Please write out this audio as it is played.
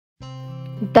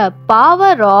The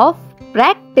power of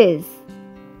practice.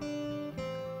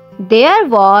 There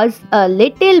was a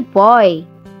little boy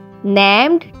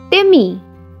named Timmy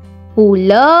who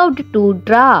loved to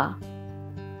draw.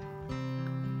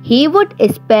 He would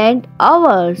spend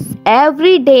hours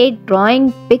every day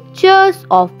drawing pictures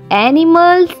of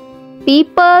animals,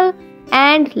 people,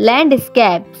 and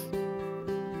landscapes.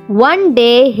 One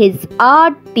day, his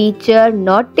art teacher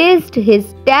noticed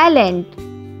his talent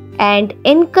and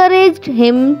encouraged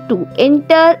him to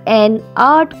enter an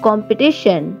art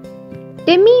competition.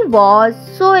 Timmy was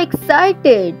so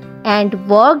excited and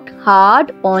worked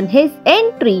hard on his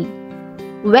entry.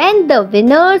 When the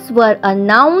winners were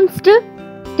announced,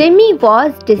 Timmy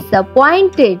was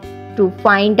disappointed to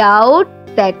find out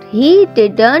that he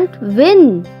didn't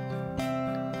win.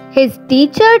 His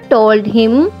teacher told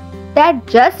him that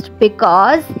just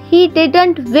because he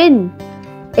didn't win,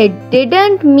 it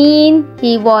didn't mean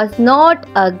he was not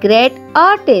a great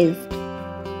artist.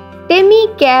 Timmy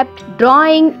kept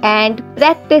drawing and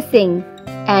practicing,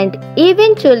 and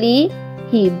eventually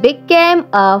he became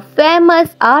a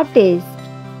famous artist.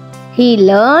 He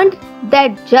learned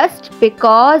that just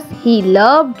because he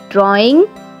loved drawing,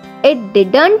 it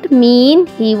didn't mean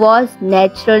he was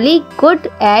naturally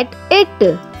good at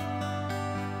it.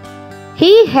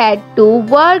 He had to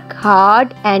work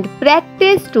hard and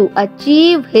practice to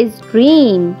achieve his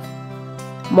dreams.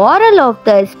 Moral of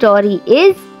the story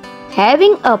is,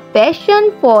 having a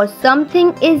passion for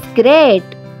something is great,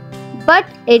 but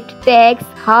it takes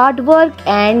hard work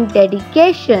and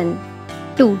dedication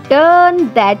to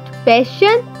turn that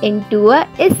passion into a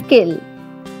skill.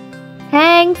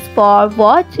 Thanks for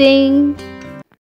watching.